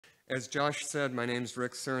As Josh said, my name's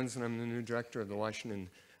Rick Serns, and I'm the new director of the Washington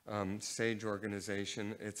SAGE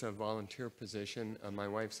organization. It's a volunteer position. My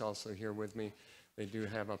wife's also here with me. They do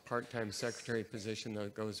have a part-time secretary position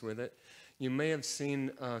that goes with it. You may have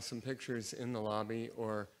seen some pictures in the lobby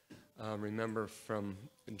or remember from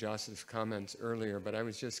Josh's comments earlier, but I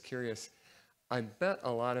was just curious. I bet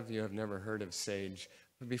a lot of you have never heard of SAGE.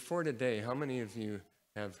 But before today, how many of you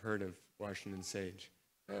have heard of Washington SAGE?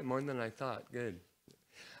 More than I thought. Good.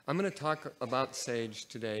 I'm going to talk about SAGE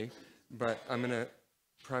today, but I'm going to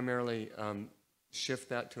primarily shift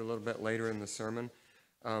that to a little bit later in the sermon.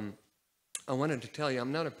 I wanted to tell you,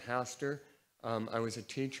 I'm not a pastor. I was a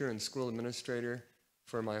teacher and school administrator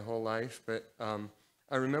for my whole life, but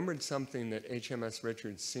I remembered something that HMS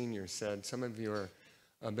Richards Sr. said. Some of you are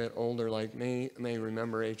a bit older like me may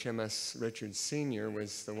remember HMS Richards Sr.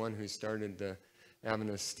 was the one who started the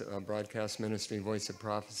Adventist broadcast ministry, Voice of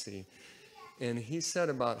Prophecy. And he said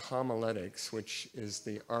about homiletics, which is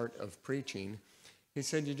the art of preaching, he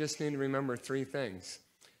said you just need to remember three things.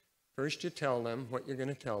 First, you tell them what you're going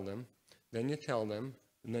to tell them. Then you tell them,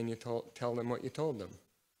 and then you tell them what you told them.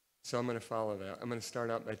 So I'm going to follow that. I'm going to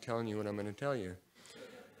start out by telling you what I'm going to tell you.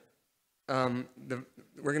 We're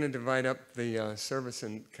going to divide up the service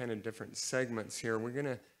in kind of different segments here. We're going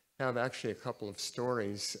to have actually a couple of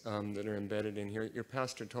stories that are embedded in here. Your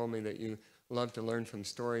pastor told me that you love to learn from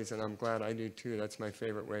stories, and I'm glad I do too. That's my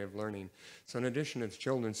favorite way of learning. So in addition to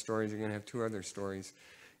children's stories, you're going to have two other stories.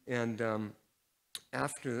 And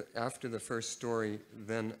after the first story,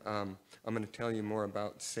 then I'm going to tell you more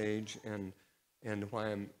about SAGE and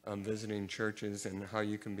why I'm visiting churches and how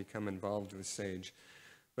you can become involved with SAGE.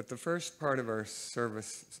 But the first part of our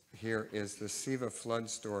service here is the Siva flood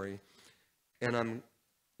story. And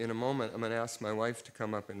in a moment, I'm going to ask my wife to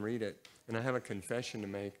come up and read it. And I have a confession to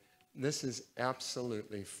make. This is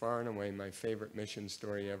absolutely far and away my favorite mission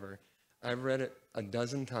story ever. I've read it a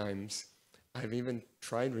dozen times. I've even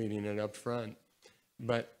tried reading it up front.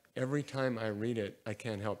 But every time I read it, I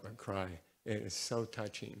can't help but cry. It is so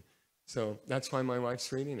touching. So that's why my wife's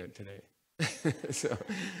reading it today. So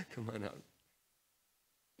come on out.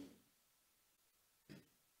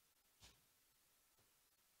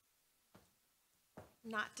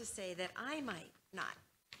 Not to say that I might not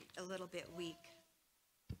be a little bit weak.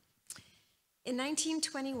 In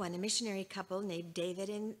 1921, a missionary couple named David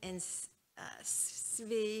and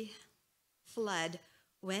Svi Flood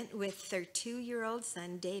went with their 2-year-old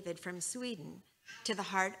son, David, from Sweden to the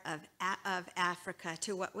heart of Africa,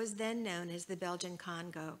 to what was then known as the Belgian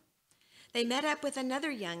Congo. They met up with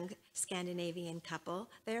another young Scandinavian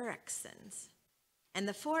couple, the Eriksons, and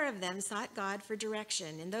the four of them sought God for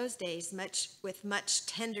direction. In those days, with much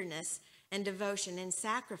tenderness and devotion and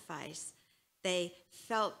sacrifice, they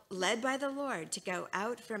felt led by the Lord to go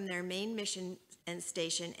out from their main mission and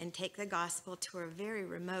station and take the gospel to a very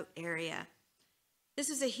remote area. This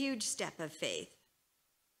was a huge step of faith.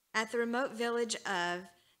 At the remote village of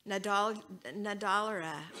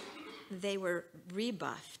Nadalera, they were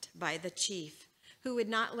rebuffed by the chief, who would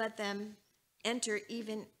not let them enter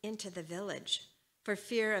even into the village for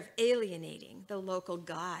fear of alienating the local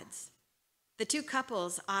gods. The two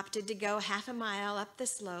couples opted to go half a mile up the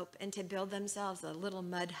slope and to build themselves a little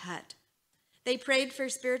mud hut. They prayed for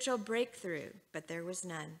spiritual breakthrough, but there was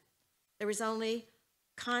none. There was only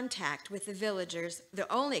contact with the villagers. The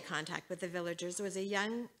only contact with the villagers was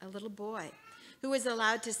a little boy who was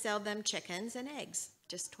allowed to sell them chickens and eggs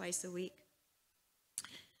just twice a week.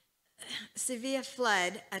 Sevilla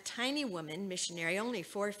Flood, a tiny woman missionary, only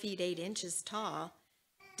 4 feet 8 inches tall,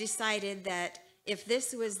 decided that if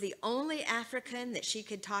this was the only African that she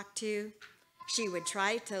could talk to, she would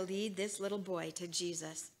try to lead this little boy to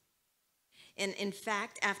Jesus. And in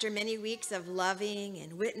fact, after many weeks of loving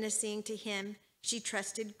and witnessing to him, he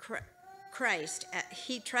trusted Christ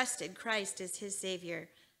as his Savior.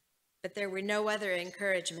 But there were no other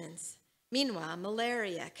encouragements. Meanwhile,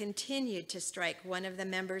 malaria continued to strike one of the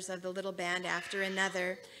members of the little band after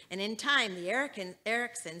another, and in time, the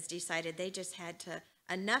Eriksons decided they just had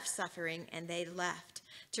enough suffering, and they left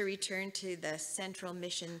to return to the central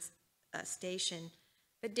mission station.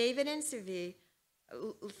 But David and Svi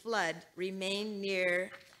Flood remained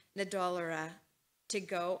near Nadalera to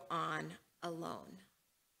go on alone.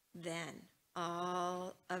 Then,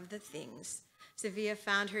 all of the things, Sevilla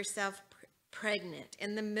found herself pregnant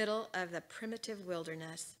in the middle of the primitive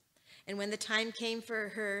wilderness. And when the time came for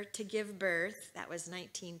her to give birth, that was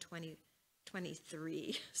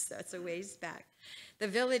 1923, so it's a ways back, the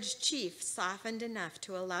village chief softened enough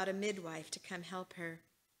to allow a midwife to come help her.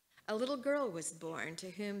 A little girl was born to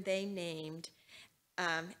whom they named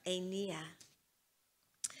Aenia.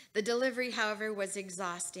 The delivery, however, was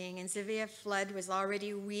exhausting, and Sylvia Flood was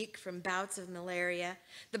already weak from bouts of malaria.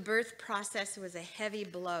 The birth process was a heavy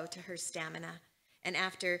blow to her stamina, and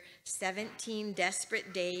after 17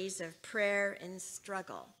 desperate days of prayer and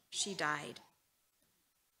struggle, she died.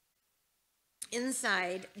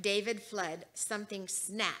 Inside David Flood, something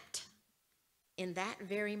snapped in that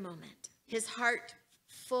very moment. His heart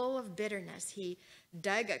full of bitterness, he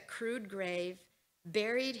dug a crude grave,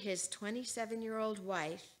 buried his 27-year-old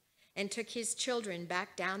wife, and took his children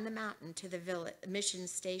back down the mountain to the mission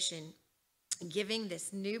station, giving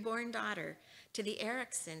this newborn daughter to the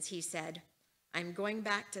Ericsons. He said, "I'm going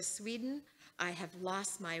back to Sweden. I have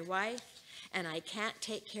lost my wife, and I can't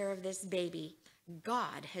take care of this baby.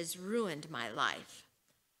 God has ruined my life."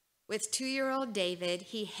 With 2-year-old David,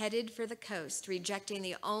 he headed for the coast, rejecting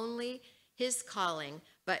not only his calling,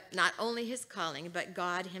 but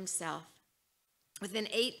God himself. Within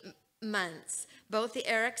 8 months, both the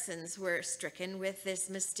Ericsons were stricken with this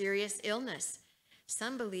mysterious illness.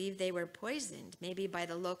 Some believe they were poisoned, maybe by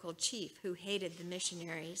the local chief who hated the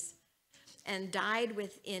missionaries, and died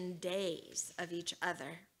within days of each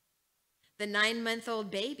other. The 9-month-old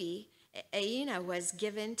baby, Aina, was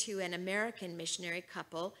given to an American missionary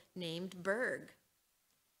couple named Berg,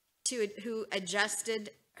 who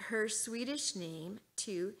adjusted her Swedish name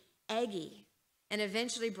to Aggie, and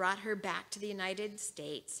eventually brought her back to the United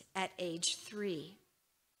States at age 3.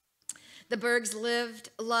 The Bergs loved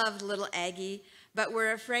little Aggie, but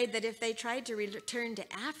were afraid that if they tried to return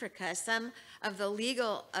to Africa, some of the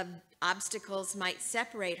legal obstacles might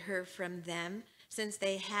separate her from them, since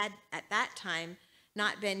they had, at that time,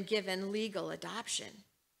 not been given legal adoption.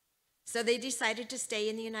 So they decided to stay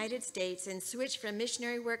in the United States and switch from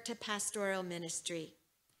missionary work to pastoral ministry.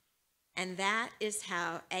 And that is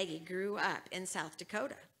how Aggie grew up in South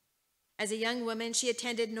Dakota. As a young woman, she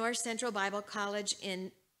attended North Central Bible College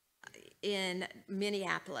in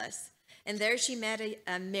Minneapolis. And there she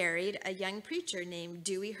married a young preacher named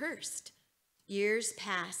Dewey Hurst. Years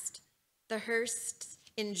passed. The Hursts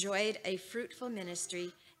enjoyed a fruitful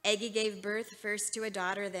ministry. Aggie gave birth first to a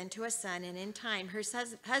daughter, then to a son, and in time, her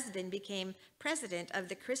husband became president of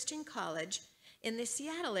the Christian College in the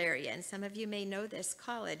Seattle area. And some of you may know this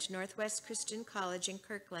college, Northwest Christian College in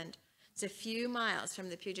Kirkland. It's a few miles from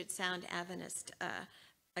the Puget Sound Adventist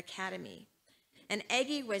Academy. And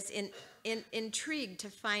Aggie was intrigued to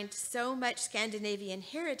find so much Scandinavian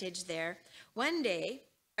heritage there. One day,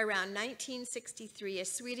 around 1963, a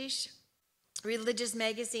Swedish religious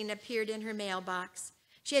magazine appeared in her mailbox.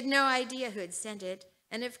 She had no idea who had sent it,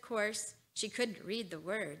 and of course, she couldn't read the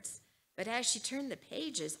words. But as she turned the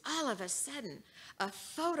pages, all of a sudden, a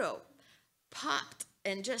photo popped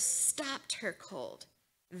and just stopped her cold.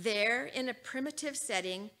 There, in a primitive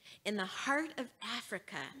setting, in the heart of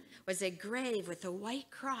Africa, was a grave with a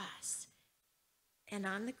white cross. And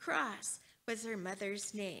on the cross was her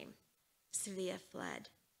mother's name, Sylvia Flood.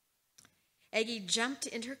 Aggie jumped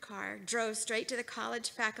into her car, drove straight to the college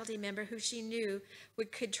faculty member who she knew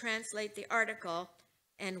could translate the article.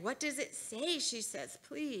 "And what does it say?" she says,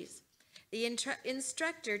 "please." The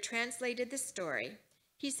instructor translated the story.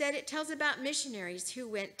 He said it tells about missionaries who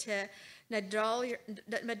went to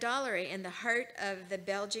Madolari in the heart of the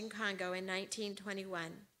Belgian Congo in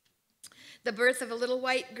 1921. The birth of a little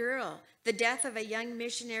white girl, the death of a young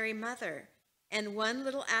missionary mother, and one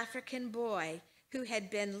little African boy who had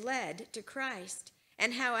been led to Christ,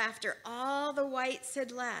 and how after all the whites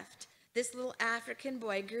had left, this little African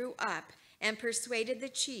boy grew up and persuaded the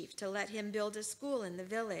chief to let him build a school in the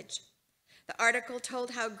village. The article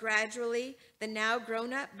told how gradually the now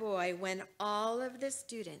grown-up boy won all of the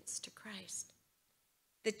students to Christ.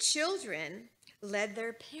 The children led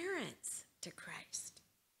their parents to Christ.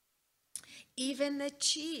 Even the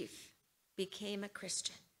chief became a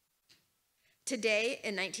Christian. Today,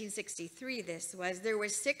 in 1963, there were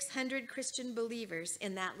 600 Christian believers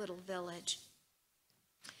in that little village.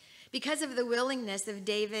 Because of the willingness of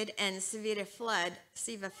David and Sylvia Flood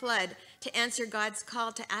to answer God's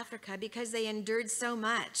call to Africa, because they endured so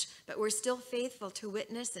much, but were still faithful to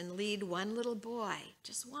witness and lead one little boy,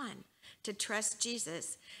 just one, to trust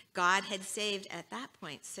Jesus, God had saved at that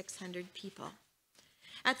point 600 people.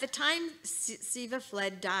 At the time Sylvia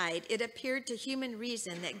Flood died, it appeared to human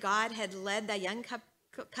reason that God had led the young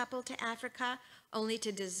couple to Africa only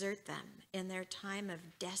to desert them in their time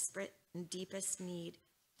of desperate and deepest need.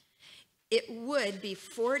 It would be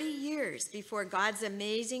 40 years before God's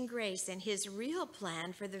amazing grace and his real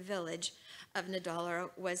plan for the village of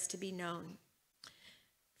Nadolaro was to be known.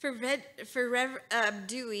 Reverend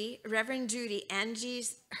Judy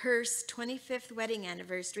Angie's Hurst's 25th wedding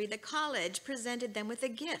anniversary, the college presented them with a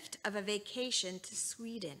gift of a vacation to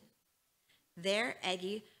Sweden. There,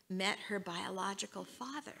 Aggie met her biological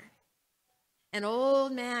father. An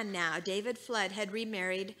old man now, David Flood, had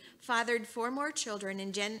remarried, fathered 4 more children,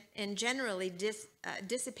 and generally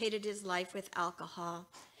dissipated his life with alcohol.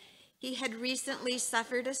 He had recently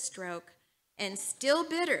suffered a stroke, and still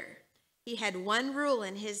bitter, he had one rule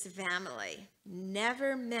in his family: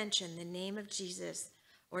 never mention the name of Jesus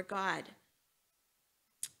or God,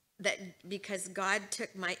 because God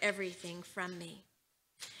took my everything from me.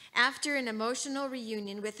 After an emotional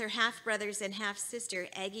reunion with her half-brothers and half-sister,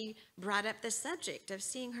 Aggie brought up the subject of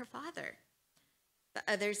seeing her father. The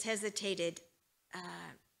others hesitated.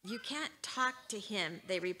 You can't talk to him,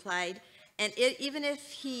 they replied, and even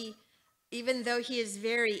though he is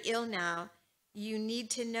very ill now, you need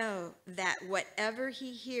to know that whenever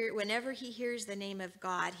he hears the name of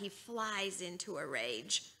God, he flies into a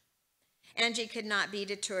rage. Angie could not be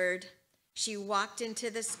deterred. She walked into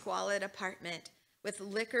the squalid apartment with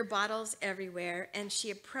liquor bottles everywhere, and she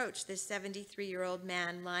approached the 73-year-old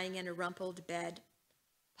man lying in a rumpled bed.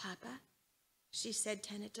 "Papa," she said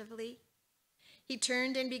tentatively. He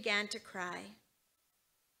turned and began to cry.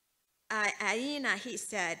 "Aina," he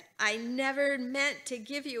said, "I never meant to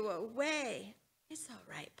give you away." "It's all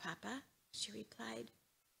right, Papa," she replied,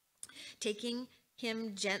 taking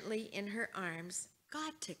him gently in her arms.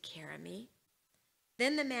 "God took care of me."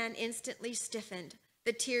 Then the man instantly stiffened.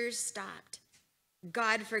 The tears stopped.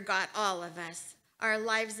 "God forgot all of us. Our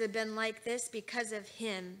lives have been like this because of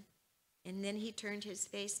him." And then he turned his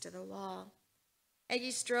face to the wall.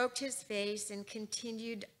 Aggie stroked his face and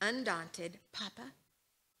continued undaunted. "Papa,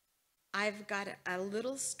 I've got a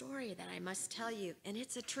little story that I must tell you, and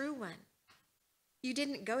it's a true one. You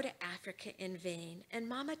didn't go to Africa in vain, and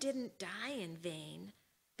Mama didn't die in vain.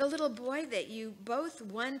 The little boy that you both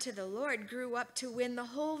won to the Lord grew up to win the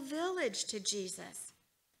whole village to Jesus.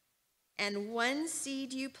 And one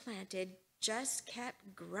seed you planted just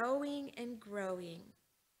kept growing and growing.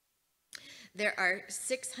 There are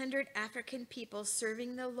 600 African people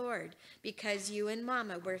serving the Lord because you and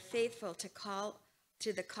Mama were faithful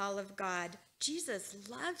to the call of God. Jesus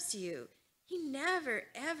loves you. He never,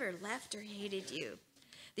 ever left or hated you."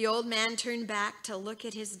 The old man turned back to look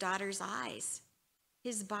at his daughter's eyes.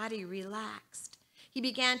 His body relaxed. He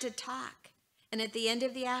began to talk, and at the end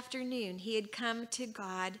of the afternoon, he had come to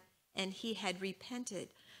God, and he had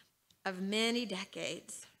repented of many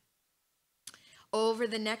decades. Over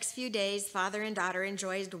the next few days, father and daughter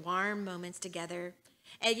enjoyed warm moments together.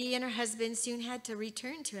 Aggie and her husband soon had to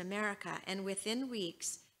return to America, and within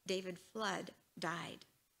weeks, David Flood died.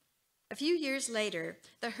 A few years later,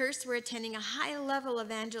 the Hursts were attending a high-level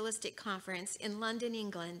evangelistic conference in London,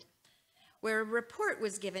 England, where a report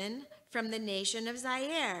was given from the nation of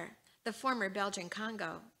Zaire, the former Belgian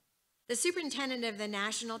Congo. The superintendent of the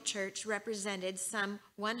national church represented some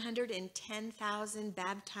 110,000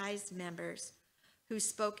 baptized members who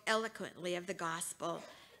spoke eloquently of the gospel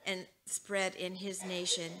and spread in his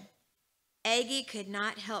nation. Aggie could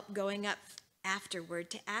not help going up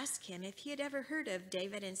afterward to ask him if he had ever heard of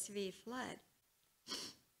David and Sylvie Flood.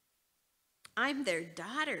 "I'm their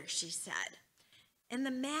daughter," she said. And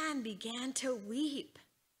the man began to weep.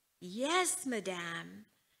 "Yes, madame,"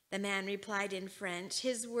 the man replied in French,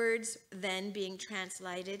 his words then being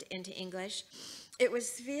translated into English. "It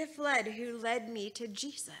was Sylvie Flood who led me to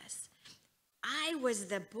Jesus. I was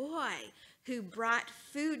the boy who brought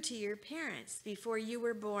food to your parents before you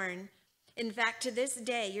were born. In fact, to this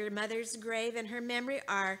day, your mother's grave and her memory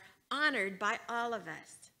are honored by all of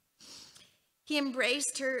us." He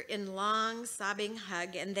embraced her in long, sobbing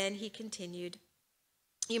hug, and then he continued,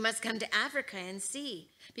 "You must come to Africa and see,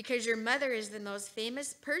 because your mother is the most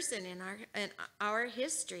famous person in our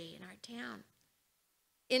history, in our town."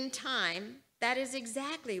 In time, that is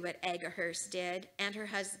exactly what Aggie Hurst did, and her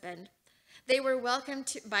husband. They were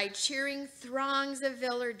welcomed by cheering throngs of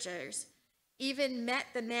villagers, even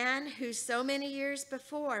met the man who so many years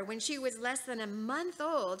before, when she was less than a month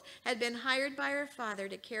old, had been hired by her father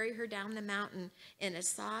to carry her down the mountain in a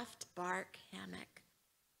soft bark hammock.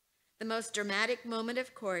 The most dramatic moment,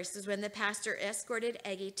 of course, is when the pastor escorted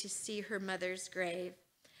Aggie to see her mother's grave,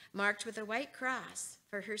 marked with a white cross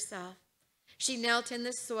for herself. She knelt in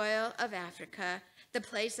the soil of Africa, the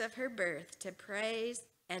place of her birth, to pray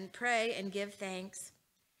and give thanks.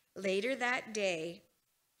 Later that day,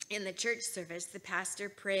 in the church service, the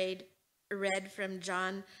pastor read from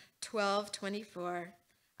John 12:24.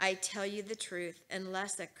 "I tell you the truth,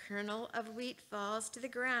 unless a kernel of wheat falls to the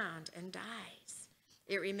ground and dies,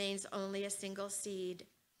 it remains only a single seed.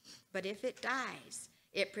 But if it dies,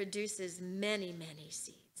 it produces many, many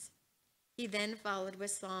seeds. He then followed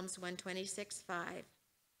with Psalms 126:5.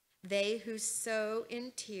 They who sow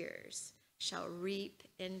in tears shall reap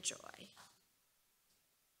in joy.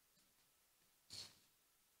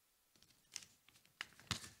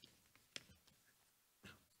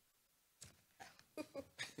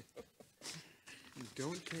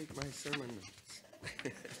 Don't take my sermon notes.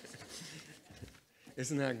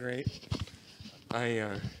 Isn't that great?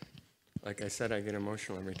 Like I said, I get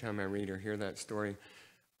emotional every time I read or hear that story.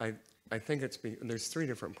 I think there's three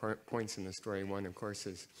different points in the story. One, of course,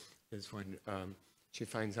 is when she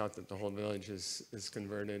finds out that the whole village is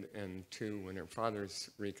converted, and two, when her father's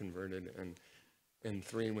reconverted, and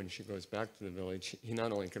three, when she goes back to the village. He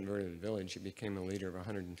not only converted the village, he became a leader of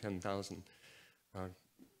 110,000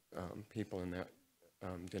 people in that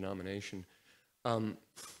denomination.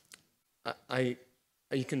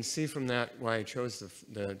 You can see from that why I chose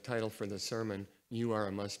the title for the sermon, You Are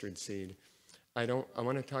a Mustard Seed. I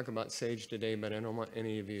want to talk about Sage today, but I don't want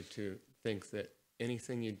any of you to think that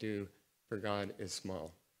anything you do for God is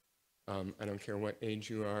small. I don't care what age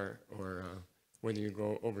you are, or whether you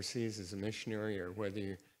go overseas as a missionary, or whether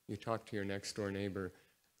you talk to your next door neighbor.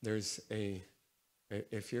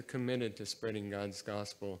 If you're committed to spreading God's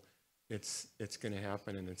gospel, it's going to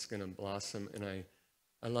happen, and it's going to blossom. And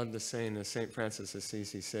I love the saying that St. Francis of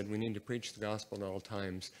Assisi said, we need to preach the gospel at all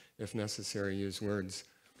times, if necessary, use words.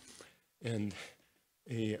 And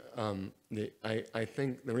I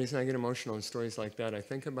think the reason I get emotional in stories like that, I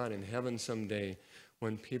think about in heaven someday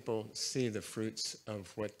when people see the fruits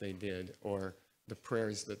of what they did or the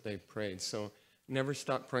prayers that they prayed. So never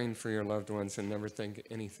stop praying for your loved ones, and never think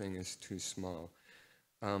anything is too small.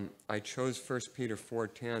 I chose 1 Peter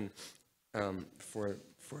 4:10 for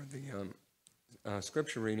the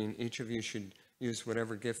scripture reading. Each of you should use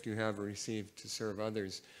whatever gift you have received to serve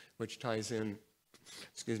others, which ties in,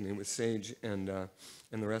 with Sage and the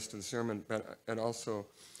rest of the sermon. But I also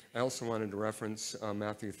wanted to reference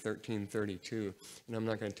Matthew 13:32, and I'm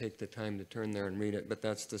not going to take the time to turn there and read it, but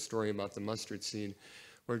that's the story about the mustard seed,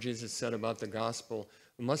 where Jesus said about the gospel,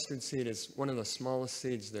 the mustard seed is one of the smallest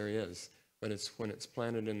seeds there is, but when it's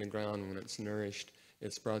planted in the ground, when it's nourished,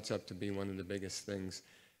 it sprouts up to be one of the biggest things.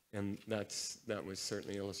 And that was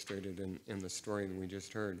certainly illustrated in the story that we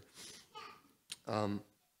just heard.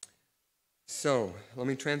 So let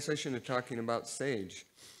me transition to talking about Sage.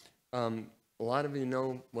 A lot of you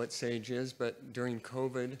know what Sage is, but during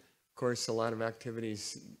COVID, of course, a lot of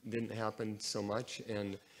activities didn't happen so much.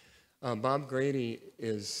 And Bob Grady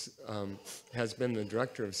has been the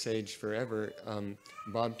director of Sage forever.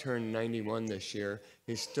 Bob turned 91 this year.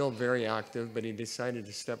 He's still very active, but he decided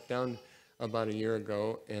to step down about a year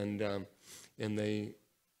ago, and they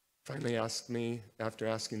finally asked me, after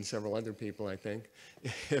asking several other people, I think,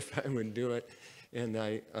 if I would do it. And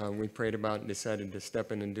we prayed about it and decided to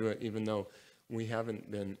step in and do it, even though we haven't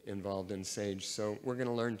been involved in Sage. So we're going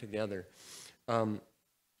to learn together.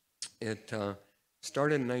 It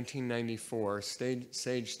started in 1994.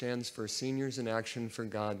 Sage stands for Seniors in Action for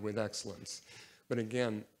God with Excellence. But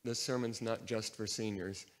again, this sermon's not just for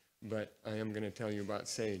seniors, but I am going to tell you about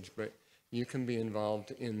Sage. But you can be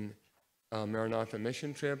involved in Maranatha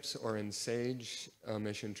mission trips, or in Sage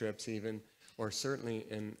mission trips even, or certainly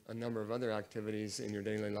in a number of other activities in your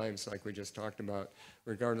daily lives like we just talked about,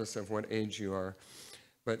 regardless of what age you are.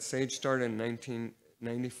 But Sage started in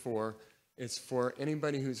 1994. It's for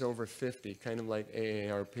anybody who's over 50, kind of like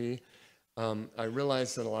AARP. I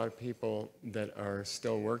realize that a lot of people that are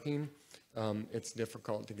still working, it's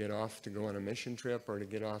difficult to get off to go on a mission trip or to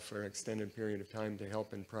get off for an extended period of time to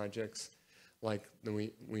help in projects like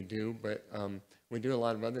we do, but we do a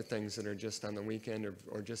lot of other things that are just on the weekend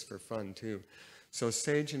or just for fun too. So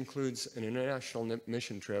Sage includes an international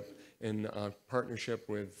mission trip in partnership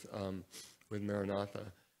with Maranatha.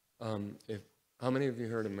 How many of you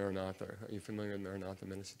heard of Maranatha? Are you familiar with Maranatha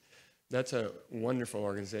Ministry? That's a wonderful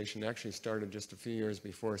organization. It actually started just a few years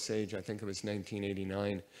before Sage. I think it was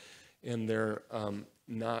 1989. And they're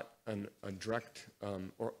not a direct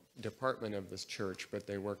department of this church, but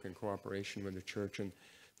they work in cooperation with the church, and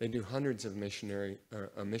they do hundreds of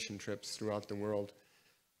mission trips throughout the world.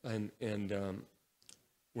 And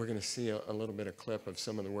we're going to see a little bit of clip of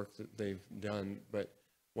some of the work that they've done. But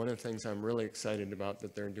one of the things I'm really excited about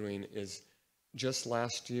that they're doing is just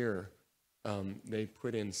last year, they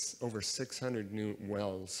put in over 600 new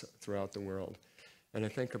wells throughout the world. And I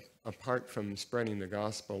think apart from spreading the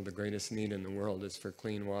gospel, the greatest need in the world is for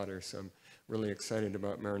clean water. So I'm really excited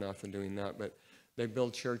about Maranatha doing that. But they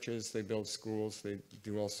build churches, they build schools, they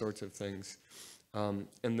do all sorts of things. And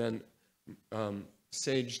then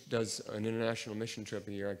SAGE does an international mission trip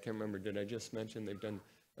a year. I can't remember, did I just mention they've done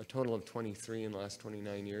a total of 23 in the last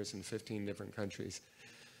 29 years in 15 different countries.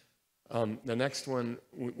 The next one,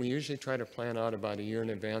 we usually try to plan out about a year in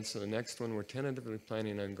advance. So the next one, we're tentatively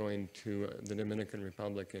planning on going to the Dominican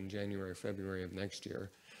Republic in January or February of next year.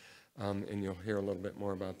 And you'll hear a little bit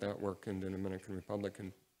more about that work in the Dominican Republic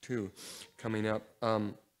too coming up.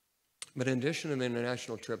 But in addition to the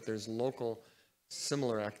international trip, there's local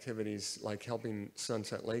similar activities like helping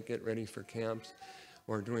Sunset Lake get ready for camps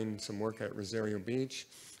or doing some work at Rosario Beach.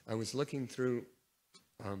 I was looking through,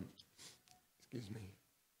 excuse me,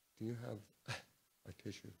 do you have a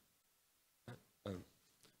tissue?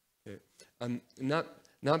 Okay.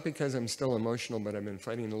 Not because I'm still emotional, but I've been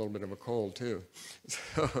fighting a little bit of a cold too.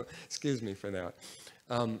 So excuse me for that.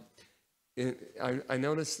 I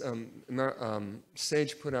noticed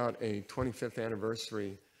SAGE put out a 25th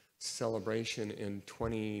anniversary celebration in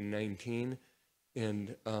 2019,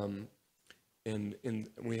 and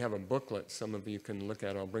we have a booklet some of you can look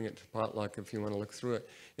at. I'll bring it to Potluck if you want to look through it.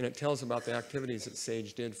 And it tells about the activities that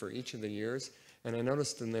SAGE did for each of the years. And I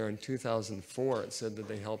noticed in there in 2004, it said that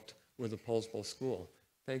they helped with the Poulsbo school.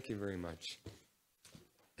 Thank you very much.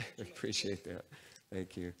 I appreciate that.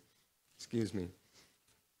 Thank you. Excuse me.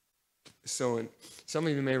 So some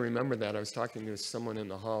of you may remember that. I was talking to someone in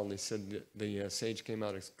the hall, and they said that the SAGE came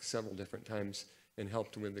out several different times and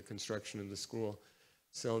helped with the construction of the school.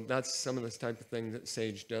 So that's some of the type of thing that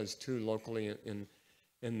SAGE does too locally in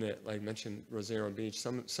the, like I mentioned, Rosario Beach,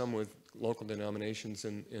 some with local denominations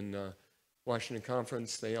in Washington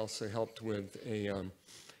Conference. They also helped with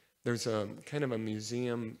there's a kind of a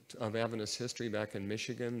museum of Adventist history back in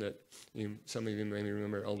Michigan that some of you may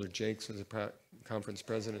remember. Elder Jakes was a conference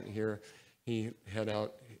president here. He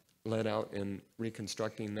led out in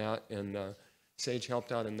reconstructing that, and SAGE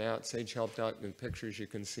helped out in that. SAGE helped out in the pictures you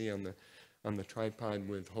can see on the tripod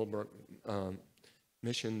with Holbrook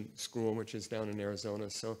Mission School, which is down in Arizona.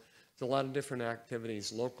 So there's a lot of different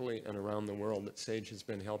activities locally and around the world that SAGE has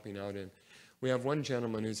been helping out in. We have one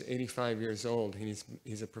gentleman who's 85 years old.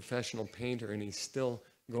 He's a professional painter, and he's still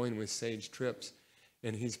going with SAGE trips,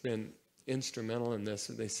 and he's been instrumental in this.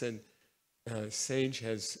 They said SAGE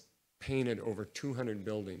has painted over 200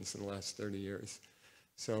 buildings in the last 30 years.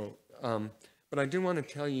 So, but I do want to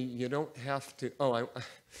tell you, you don't have to,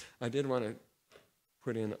 I did want to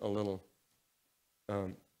put in a little,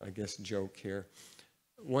 I guess, joke here.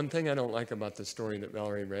 One thing I don't like about the story that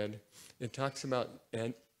Valerie read, it talks about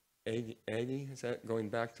Aggie, is that going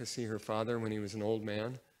back to see her father when he was an old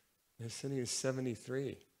man? They said he was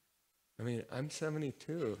 73. I mean, I'm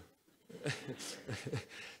 72.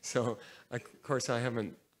 So, of course, I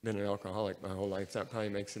haven't been an alcoholic my whole life. That probably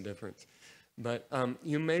makes a difference. But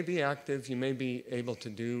you may be active. You may be able to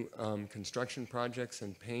do construction projects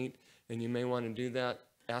and paint, and you may want to do that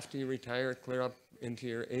after you retire, clear up into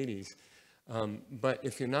your 80s. But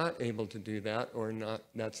if you're not able to do that, or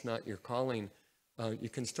that's not your calling, you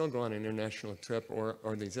can still go on an international trip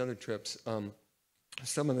or these other trips.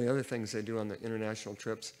 Some of the other things they do on the international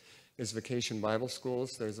trips is vacation Bible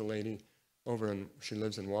schools. There's a lady she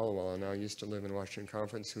lives in Walla Walla now, used to live in Washington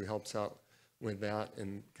Conference, who helps out with that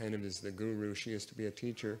and kind of is the guru. She used to be a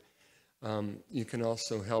teacher. You can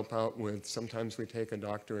also help out with, sometimes we take a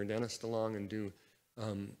doctor or dentist along and do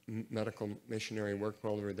medical missionary work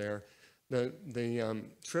while we're there. The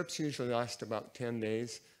trips usually last about 10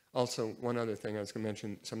 days. Also, one other thing I was going to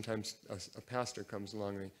mention, sometimes a pastor comes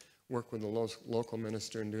along and they work with a local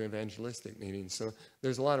minister and do evangelistic meetings. So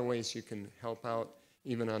there's a lot of ways you can help out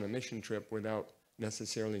even on a mission trip without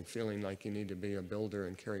necessarily feeling like you need to be a builder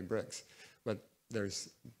and carry bricks. But there's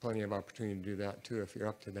plenty of opportunity to do that too if you're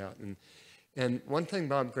up to that. And one thing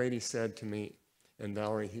Bob Grady said to me and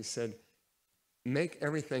Valerie, he said, make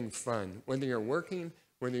everything fun. Whether you're working,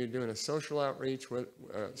 whether you're doing a social outreach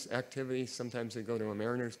activity, sometimes they go to a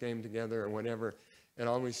Mariners game together or whatever, it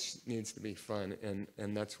always needs to be fun,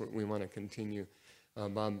 and that's what we want to continue.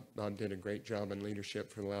 Bob did a great job in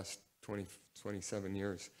leadership for the last 27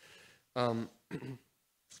 years. I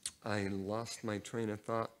lost my train of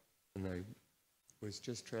thought, and I was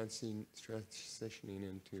just transitioning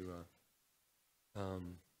into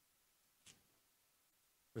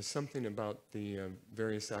was something about the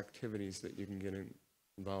various activities that you can get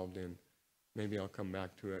involved in. Maybe I'll come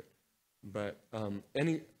back to it. But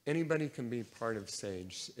anybody can be part of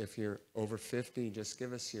SAGE. If you're over 50, just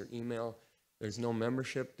give us your email. There's no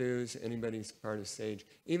membership dues. Anybody's part of SAGE.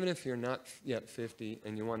 Even if you're not yet 50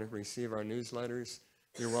 and you want to receive our newsletters,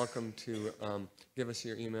 you're welcome to give us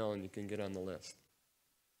your email and you can get on the list.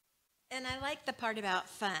 And I like the part about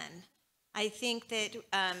fun. I think that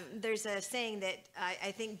there's a saying that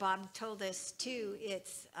I think Bob told us too.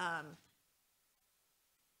 It's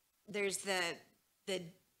there's the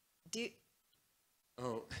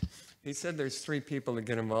Oh, he said there's 3 people that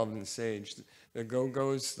get involved in SAGE: the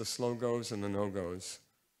go-goes, the slow-goes, and the no-goes.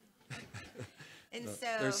 and No, so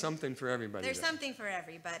there's something for everybody. there's there. something for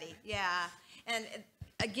everybody. Yeah, and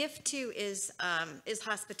a gift too is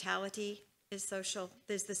hospitality. Is social.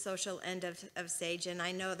 There's the social end of SAGE, and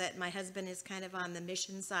I know that my husband is kind of on the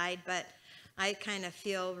mission side, but I kind of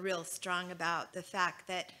feel real strong about the fact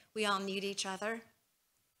that we all need each other,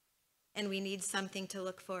 and we need something to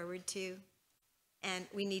look forward to, and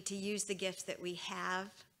we need to use the gifts that we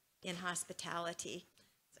have in hospitality.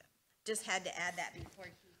 So just had to add that before.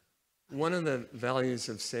 One of the values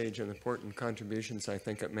of SAGE and important contributions I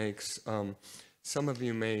think it makes, some of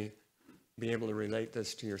you may be able to relate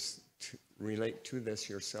this to relate to this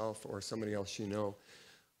yourself or somebody else you know.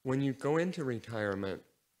 When you go into retirement,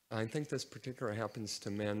 I think this particular happens to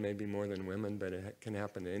men maybe more than women, but it can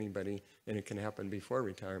happen to anybody, and it can happen before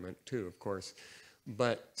retirement too, of course.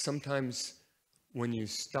 But sometimes when you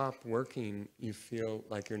stop working, you feel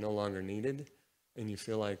like you're no longer needed, and you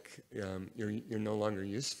feel like you're no longer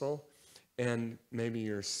useful, and maybe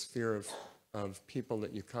your sphere of people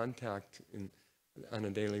that you contact on a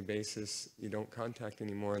daily basis, you don't contact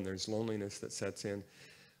anymore, and there's loneliness that sets in.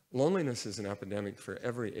 Loneliness is an epidemic for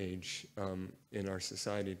every age in our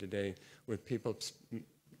society today, with people,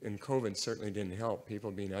 and COVID certainly didn't help,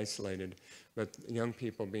 people being isolated, but young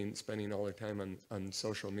people spending all their time on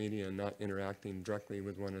social media and not interacting directly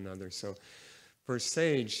with one another. So for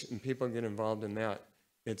SAGE, and people get involved in that,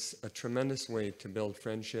 it's a tremendous way to build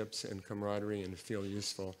friendships and camaraderie and feel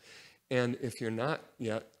useful. And if you're not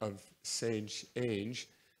yet of SAGE age,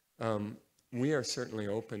 we are certainly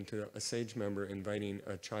open to a SAGE member inviting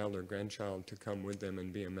a child or grandchild to come with them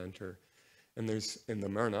and be a mentor. And in the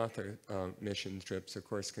Maranatha mission trips, of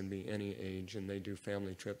course, can be any age, and they do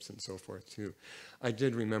family trips and so forth too. I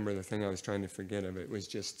did remember the thing I was trying to forget of. It was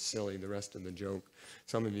just silly, the rest of the joke.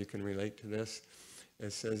 Some of you can relate to this.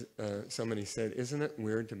 It says, somebody said, "Isn't it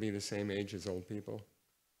weird to be the same age as old people?"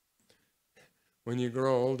 When you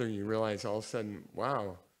grow older, you realize all of a sudden,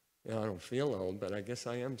 wow, I don't feel old, but I guess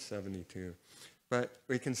I am 72. But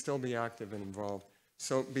we can still be active and involved.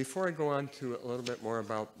 So before I go on to a little bit more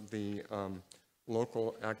about the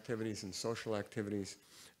local activities and social activities,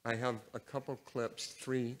 I have a couple clips,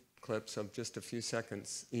 3 clips of just a few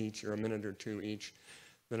seconds each, or a minute or 2 each,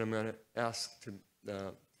 that I'm going to ask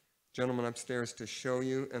the gentleman upstairs to show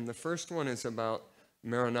you. And the first one is about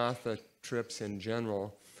Maranatha trips in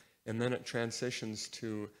general. And then it transitions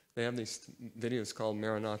to, they have these videos called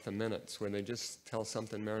Maranatha Minutes, where they just tell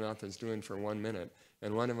something Maranatha is doing for 1 minute.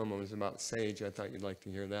 And one of them was about SAGE. I thought you'd like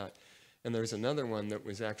to hear that. And there's another one that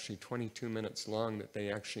was actually 22 minutes long that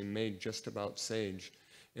they actually made just about SAGE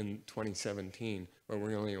in 2017, but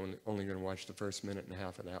we're only going to watch the first minute and a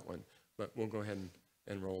half of that one. But we'll go ahead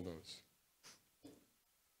and roll those.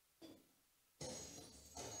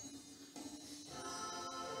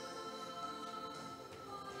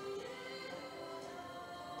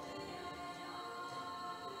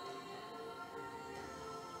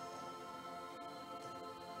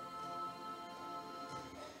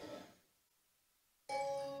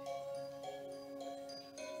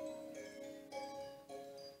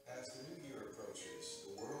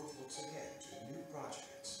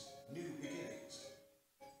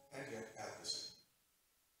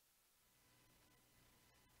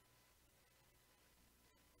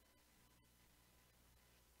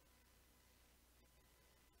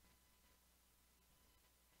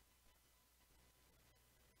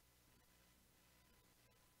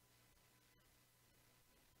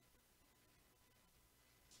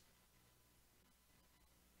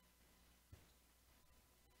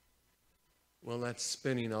 While that's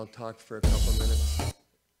spinning, I'll talk for a couple minutes.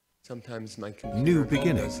 Sometimes my computer New does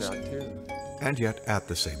beginnings. that too. And yet, at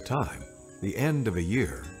the same time, the end of a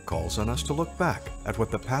year calls on us to look back at what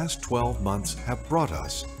the past 12 months have brought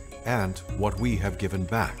us and what we have given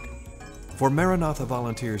back. For Maranatha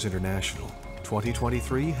Volunteers International,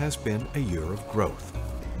 2023 has been a year of growth.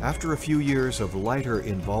 After a few years of lighter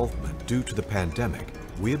involvement due to the pandemic,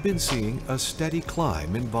 we have been seeing a steady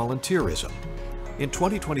climb in volunteerism. In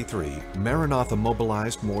 2023, Maranatha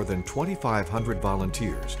mobilized more than 2,500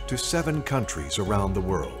 volunteers to 7 countries around the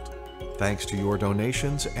world. Thanks to your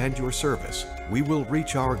donations and your service, we will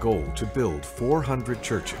reach our goal to build 400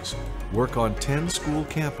 churches, work on 10 school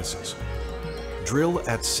campuses, drill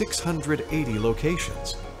at 680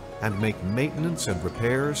 locations, and make maintenance and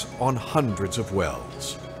repairs on hundreds of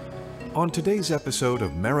wells. On today's episode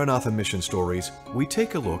of Maranatha Mission Stories, we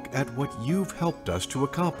take a look at what you've helped us to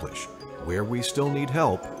accomplish, where we still need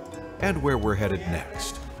help, and where we're headed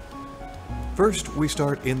next. First, we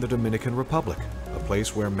start in the Dominican Republic, a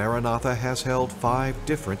place where Maranatha has held 5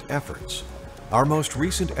 different efforts. Our most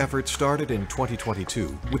recent effort started in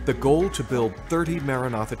 2022 with the goal to build 30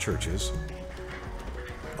 Maranatha churches,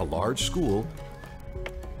 a large school,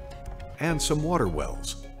 and some water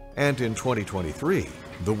wells. And in 2023,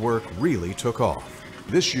 the work really took off.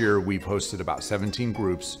 This year, we've hosted about 17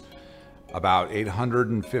 groups. About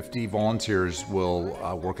 850 volunteers will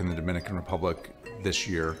work in the Dominican Republic this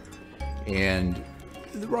year. And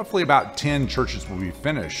roughly about 10 churches will be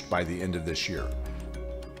finished by the end of this year.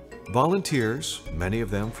 Volunteers, many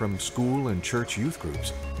of them from school and church youth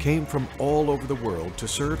groups, came from all over the world to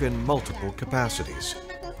serve in multiple capacities.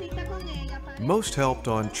 Most helped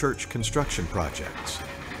on church construction projects.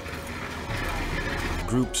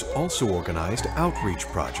 Groups also organized outreach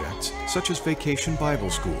projects such as Vacation Bible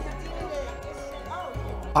School,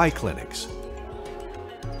 eye clinics,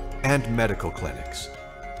 and medical clinics.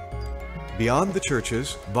 Beyond the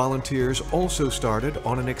churches, volunteers also started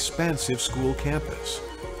on an expansive school campus.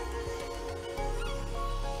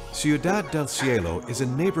 Ciudad del Cielo is a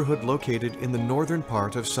neighborhood located in the northern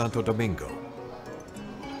part of Santo Domingo.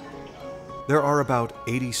 There are about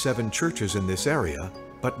 87 churches in this area,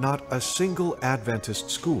 but not a single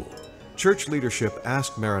Adventist school. Church leadership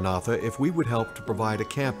asked Maranatha if we would help to provide a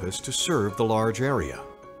campus to serve the large area.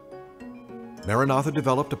 Maranatha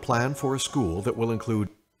developed a plan for a school that will include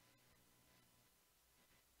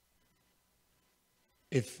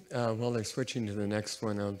While they're switching to the next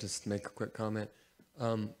one, I'll just make a quick comment.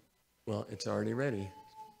 Well, it's already ready.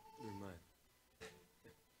 Never mind.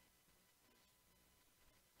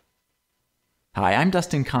 Hi, I'm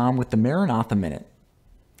Dustin Kahn with the Maranatha Minute.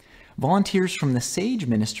 Volunteers from the Sage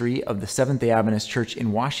Ministry of the Seventh-day Adventist Church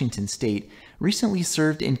in Washington State recently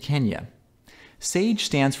served in Kenya. SAGE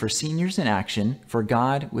stands for Seniors in Action for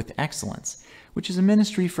God with Excellence, which is a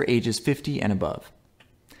ministry for ages 50 and above.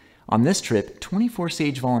 On this trip, 24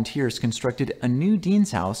 SAGE volunteers constructed a new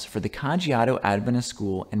Dean's House for the Kajiado Adventist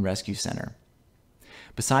School and Rescue Center.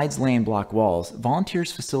 Besides laying block walls,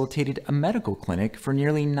 volunteers facilitated a medical clinic for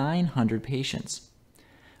nearly 900 patients.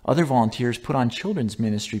 Other volunteers put on children's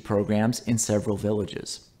ministry programs in several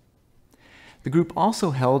villages. The group also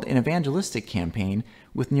held an evangelistic campaign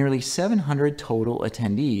with nearly 700 total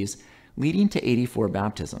attendees, leading to 84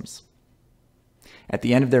 baptisms. At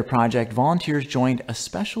the end of their project, volunteers joined a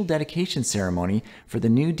special dedication ceremony for the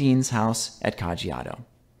new Dean's House at Kajiado.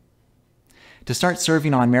 To start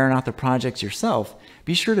serving on Maranatha projects yourself,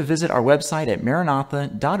 be sure to visit our website at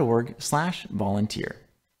maranatha.org/volunteer.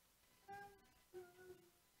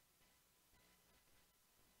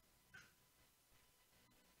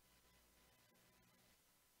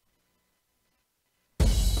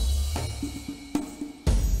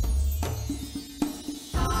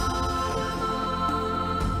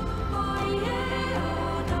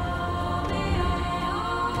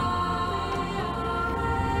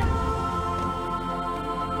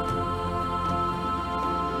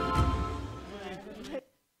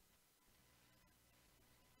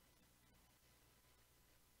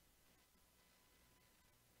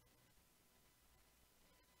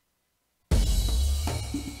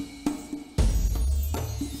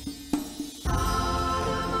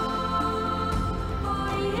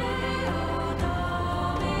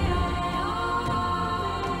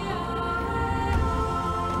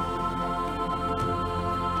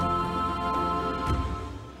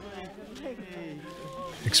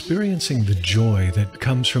 Experiencing the joy that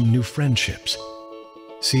comes from new friendships.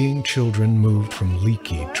 Seeing children moved from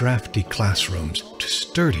leaky, drafty classrooms to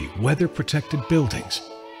sturdy, weather-protected buildings.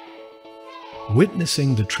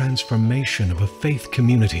 Witnessing the transformation of a faith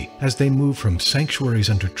community as they move from sanctuaries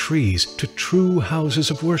under trees to true houses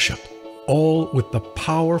of worship, all with the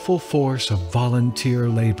powerful force of volunteer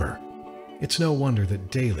labor. It's no wonder that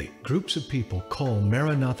daily, groups of people call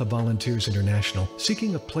Maranatha Volunteers International,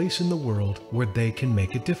 seeking a place in the world where they can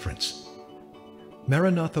make a difference.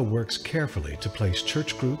 Maranatha works carefully to place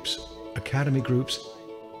church groups, academy groups,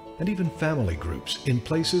 and even family groups in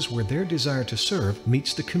places where their desire to serve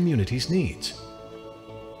meets the community's needs.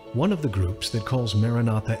 One of the groups that calls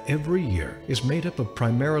Maranatha every year is made up of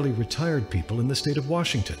primarily retired people in the state of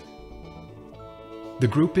Washington. The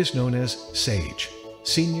group is known as SAGE,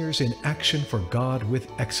 Seniors in Action for God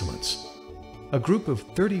with Excellence. A group of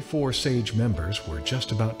 34 SAGE members were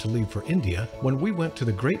just about to leave for India when we went to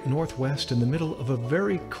the Great Northwest in the middle of a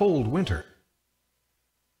very cold winter.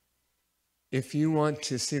 If you want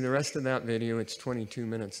to see the rest of that video, it's 22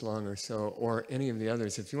 minutes long or so, or any of the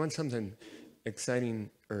others. If you want something exciting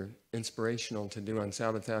or inspirational to do on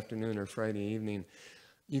Sabbath afternoon or Friday evening,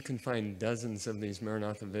 you can find dozens of these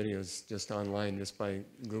Maranatha videos just online, just by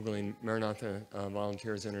Googling Maranatha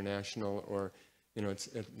Volunteers International, or, you know,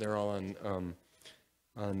 they're all on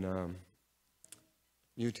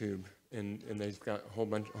YouTube, and they've got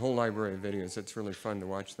a whole library of videos. It's really fun to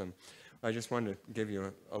watch them. I just wanted to give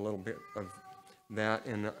you a little bit of that,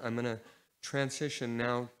 and I'm going to transition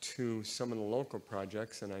now to some of the local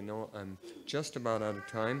projects, and I know I'm just about out of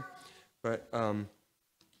time, but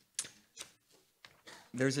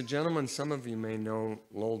there's a gentleman some of you may know,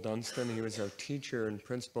 Lowell Dunstan. He was a teacher and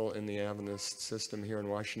principal in the Adventist system here in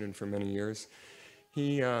Washington for many years.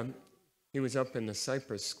 He was up in the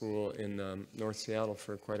Cypress School in North Seattle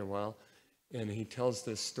for quite a while, and he tells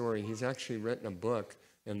this story. He's actually written a book,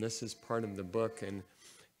 and this is part of the book, and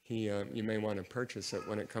you may want to purchase it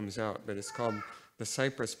when it comes out, but it's called The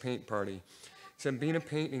Cypress Paint Party. He said, being a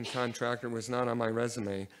painting contractor was not on my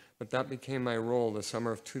resume, but that became my role the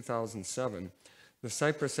summer of 2007. The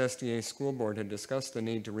Cypress SDA school board had discussed the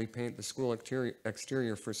need to repaint the school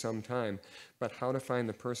exterior for some time, but how to find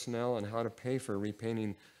the personnel and how to pay for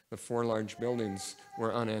repainting the 4 large buildings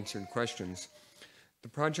were unanswered questions. The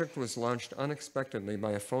project was launched unexpectedly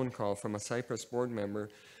by a phone call from a Cypress board member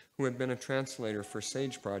who had been a translator for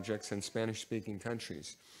SAGE projects in Spanish-speaking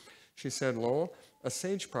countries. She said, Lowell, a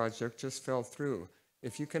SAGE project just fell through.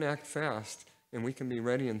 If you can act fast and we can be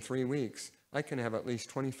ready in 3 weeks, I can have at least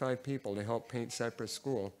 25 people to help paint Cypress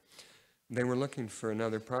School. They were looking for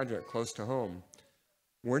another project close to home.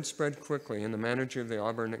 Word spread quickly, and the manager of the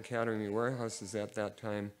Auburn Academy warehouses at that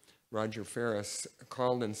time, Roger Ferris,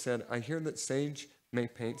 called and said, I hear that SAGE may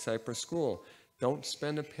paint Cypress School. Don't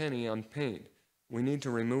spend a penny on paint. We need to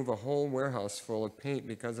remove a whole warehouse full of paint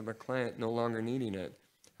because of a client no longer needing it.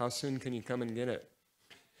 How soon can you come and get it?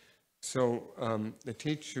 So the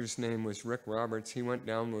teacher's name was Rick Roberts. He went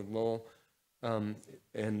down with Lowell,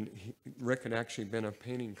 and Rick had actually been a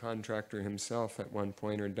painting contractor himself at one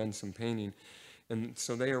point, or done some painting. And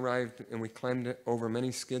so they arrived, and we climbed over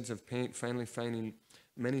many skids of paint, finally finding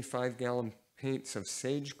many 5-gallon paints of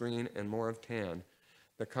sage green and more of tan.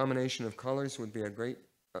 The combination of colors would be a great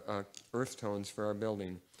earth tones for our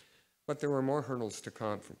building. But there were more hurdles to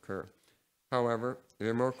conquer. However,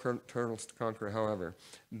 the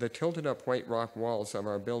tilted up white rock walls of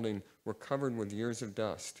our building were covered with years of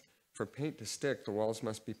dust. For paint to stick, the walls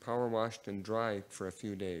must be power washed and dry for a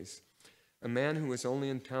few days. A man who was only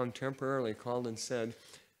in town temporarily called and said,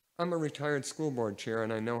 I'm a retired school board chair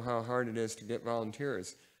and I know how hard it is to get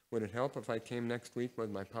volunteers. Would it help if I came next week with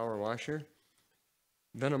my power washer?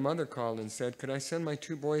 Then a mother called and said, could I send my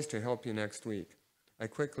 2 boys to help you next week? I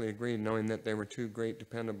quickly agreed, knowing that they were 2 great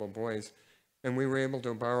dependable boys, and we were able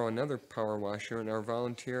to borrow another power washer, and our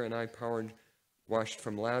volunteer and I washed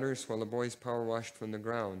from ladders while the boys power washed from the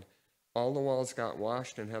ground. All the walls got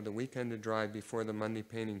washed and had the weekend to dry before the Monday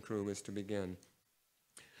painting crew was to begin.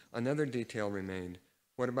 Another detail remained.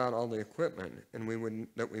 What about all the equipment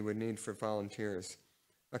that we would need for volunteers?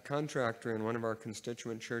 A contractor in one of our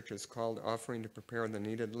constituent churches called, offering to prepare the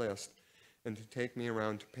needed list and to take me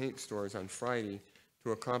around to paint stores on Friday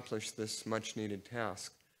to accomplish this much-needed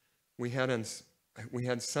task. We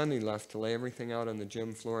had Sunday left to lay everything out on the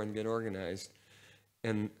gym floor and get organized.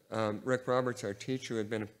 And Rick Roberts, our teacher, who had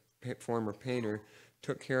been a former painter,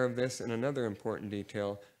 took care of this. And another important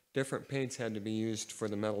detail, different paints had to be used for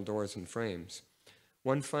the metal doors and frames.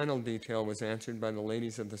 One final detail was answered by the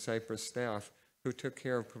ladies of the Cypress staff, who took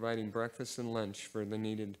care of providing breakfast and lunch that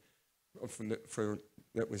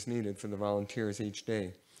was needed for the volunteers each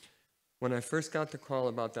day. When I first got the call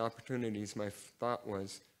about the opportunities, my thought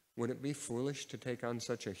was, would it be foolish to take on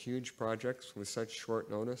such a huge project with such short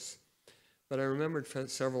notice? But I remembered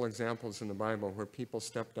several examples in the Bible where people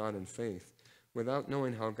stepped out in faith without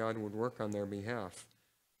knowing how God would work on their behalf.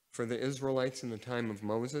 For the Israelites in the time of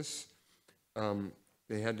Moses,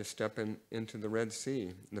 they had to step into the Red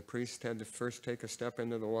Sea. The priest had to first take a step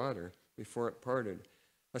into the water before it parted.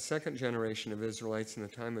 A second generation of Israelites in the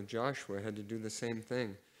time of Joshua had to do the same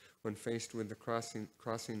thing when faced with the crossing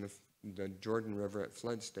the Jordan River at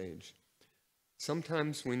flood stage.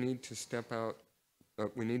 Sometimes we need to step out,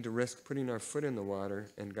 we need to risk putting our foot in the water,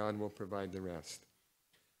 and God will provide the rest.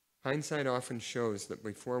 Hindsight often shows that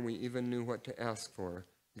before we even knew what to ask for,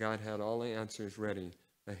 God had all the answers ready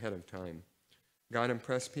ahead of time. God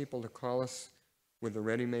impressed people to call us with the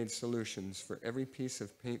ready-made solutions for every piece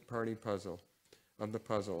of paint party puzzle,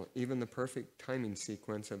 even the perfect timing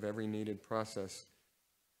sequence of every needed process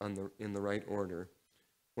in the right order.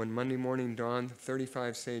 When Monday morning dawned,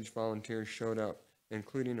 35 Sage volunteers showed up,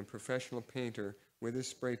 including a professional painter with his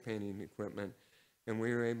spray painting equipment, and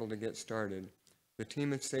we were able to get started. The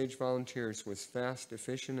team of Sage volunteers was fast,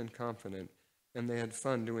 efficient, and confident, and they had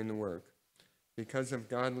fun doing the work. Because of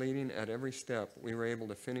God leading at every step, we were able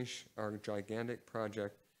to finish our gigantic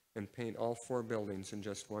project and paint all 4 buildings in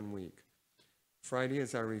just 1 week. Friday,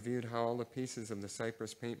 as I reviewed how all the pieces of the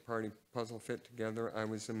Cypress Paint Party puzzle fit together, I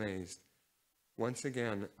was amazed. Once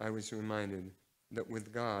again, I was reminded that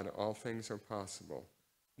with God, all things are possible.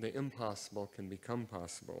 The impossible can become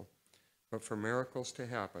possible. But for miracles to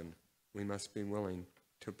happen, we must be willing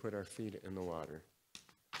to put our feet in the water.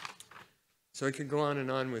 So I could go on and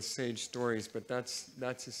on with Sage stories, but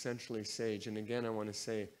that's essentially Sage. And again, I want to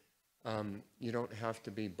say, you don't have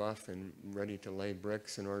to be buff and ready to lay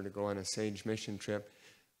bricks in order to go on a Sage mission trip.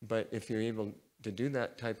 But if you're able to do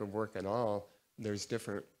that type of work at all, there's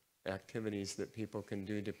different activities that people can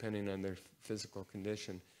do depending on their physical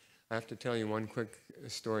condition. I have to tell you one quick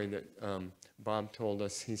story that Bob told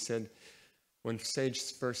us. He said, when Sage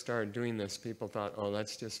first started doing this, people thought, oh,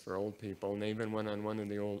 that's just for old people. And they even went on one of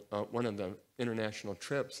the international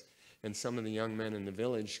trips, and some of the young men in the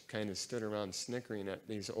village kind of stood around snickering at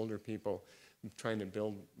these older people trying to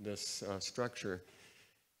build this structure.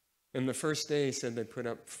 And the first day, he said they put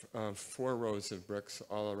up 4 rows of bricks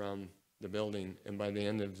all around the building, and by the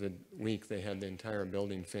end of the week, they had the entire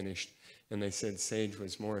building finished. And they said Sage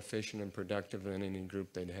was more efficient and productive than any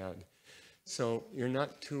group they'd had. So you're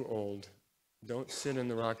not too old. Don't sit in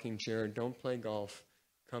the rocking chair. Don't play golf.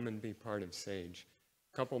 Come and be part of Sage.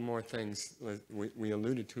 A couple more things we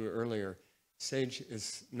alluded to earlier. Sage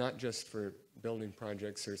is not just for building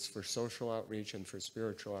projects. It's for social outreach and for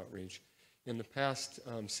spiritual outreach. In the past,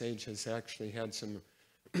 Sage has actually had some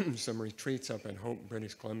retreats up at Hope,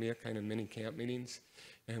 British Columbia, kind of mini camp meetings.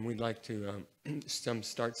 And we'd like to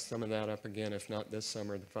start some of that up again, if not this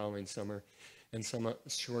summer, the following summer. And some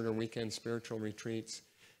shorter weekend spiritual retreats.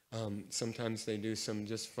 Sometimes they do some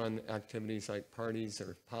just fun activities like parties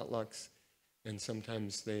or potlucks, and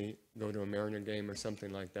sometimes they go to a Mariner game or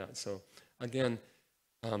something like that. So again,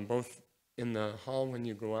 both in the hall when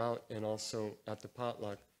you go out and also at the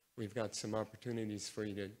potluck, we've got some opportunities for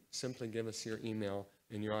you to simply give us your email,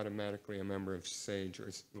 and you're automatically a member of Sage, or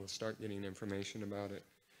we'll start getting information about it.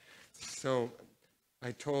 So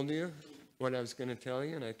I told you what I was going to tell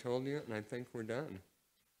you, and I told you, and I think we're done.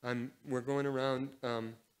 We're going around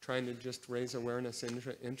trying to just raise awareness and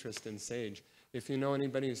interest in Sage. If you know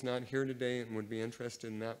anybody who's not here today and would be interested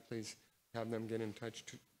in that, please have them get in touch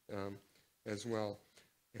as well.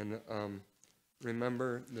 And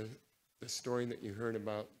remember the story that you heard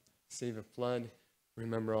about Save a Flood.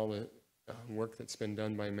 Remember all the work that's been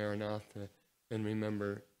done by Maranatha. And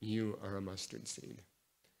remember, you are a mustard seed.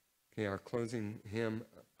 Okay, our closing hymn,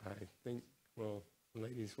 I think, well, the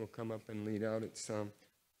ladies will come up and lead out. It's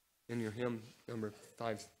in your hymn number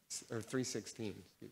 316. Excuse me.